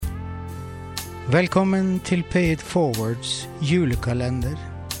Velkommen til Pay It Forwards julekalender.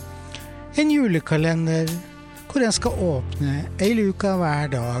 En julekalender hvor en skal åpne en luke hver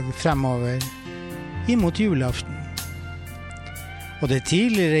dag fremover imot julaften. Og det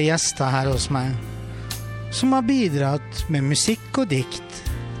tidligere gjester her hos meg som har bidratt med musikk og dikt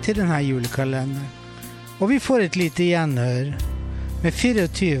til denne julekalenderen. Og vi får et lite gjenhør med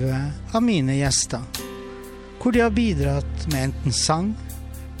 24 av mine gjester, hvor de har bidratt med enten sang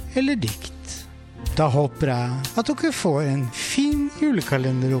eller dikt. Da håper jeg at dere får en fin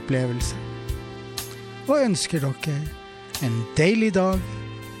julekalenderopplevelse. Og ønsker dere en deilig dag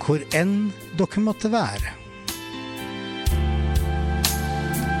hvor enn dere måtte være.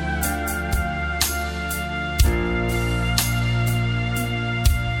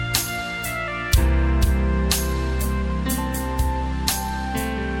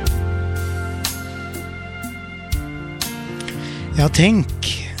 Ja, tenk,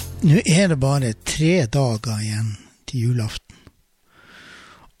 nå det bare 3 dager igjen til julaften.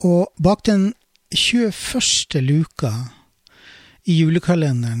 Og bak den 21. luka i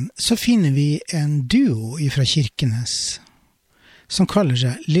julekalenderen så finner vi en duo fra Kirkenes som kaller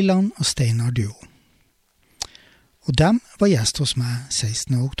seg Lilland og Steinar duo. Og dem var gjest hos meg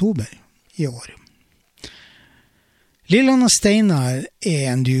 16. oktober i år. Lilland og Steinar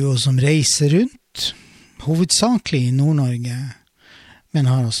en duo som reiser rundt, hovedsakelig i Nord-Norge, men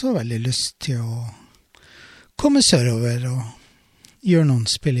har også veldig lyst til å komme sørover og gjøre noen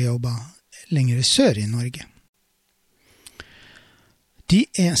spillejobber lengre sør i Norge. De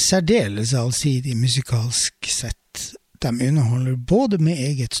særdeles allsidig musikalsk sett. De underholder både med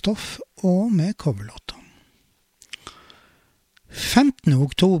eget stoff og med coverlåter. 15.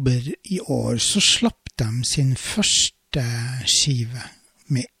 oktober i år så slapp de sin første skive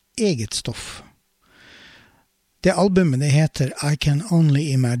med eget stoff. Det albumet det heter I Can Only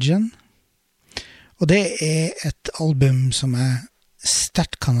Imagine, og det et album som jeg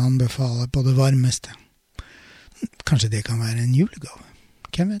sterkt kan anbefale på det varmeste. Kanskje det kan være en julegave,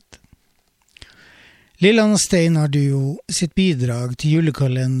 hvem vet? Lilland og Steinar duo sitt bidrag til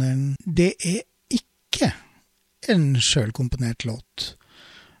julekalenderen, det ikke en selvkomponert låt,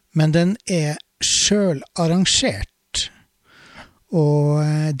 men den selv arrangert, og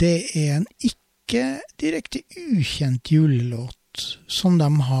det en ikke direkte ukjent julelåt som de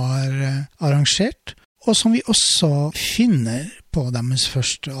har arrangert, og som vi også finner på deres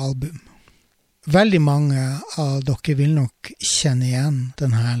første album. Veldig mange av dere vil nok kjenne igjen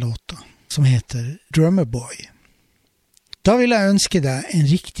denne låta, som heter Drummer Boy. Da vil jeg ønske deg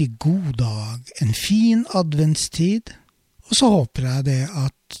en riktig god dag, en fin adventstid, og så håper jeg det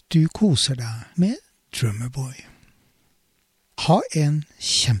at du koser deg med Drummer Boy. Ha en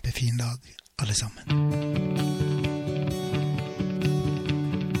kjempefin dag, alle sammen.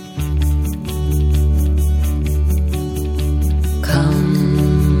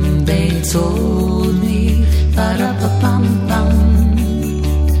 Come, they told me, ba-da-ba-bum-bum,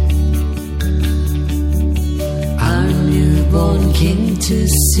 our newborn king to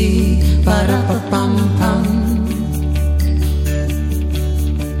see, ba-da-ba-bum-bum,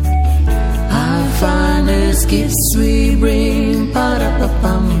 our finest gifts we bring,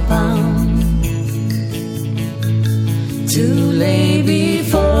 ba-da-ba-bum-bum, to lay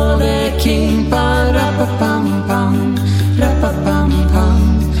before the king, ba-da-ba-bum-bum,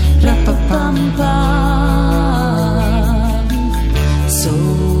 ra-pa-bum-bum, ra-pa-bum-bum. So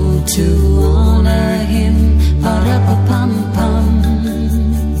to honor him, ba-da-ba-bum-bum,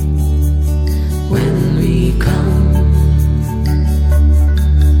 when we come.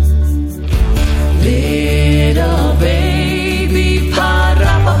 Little baby,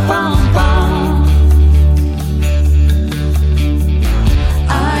 ba-da-ba-bum-bum,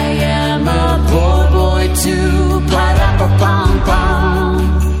 poor boy too, pa-da-pa-pum-pum.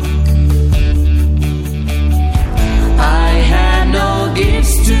 I had no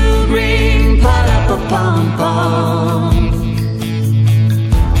gifts to bring, pa-da-pa-pum-pum,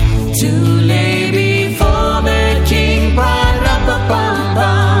 to lay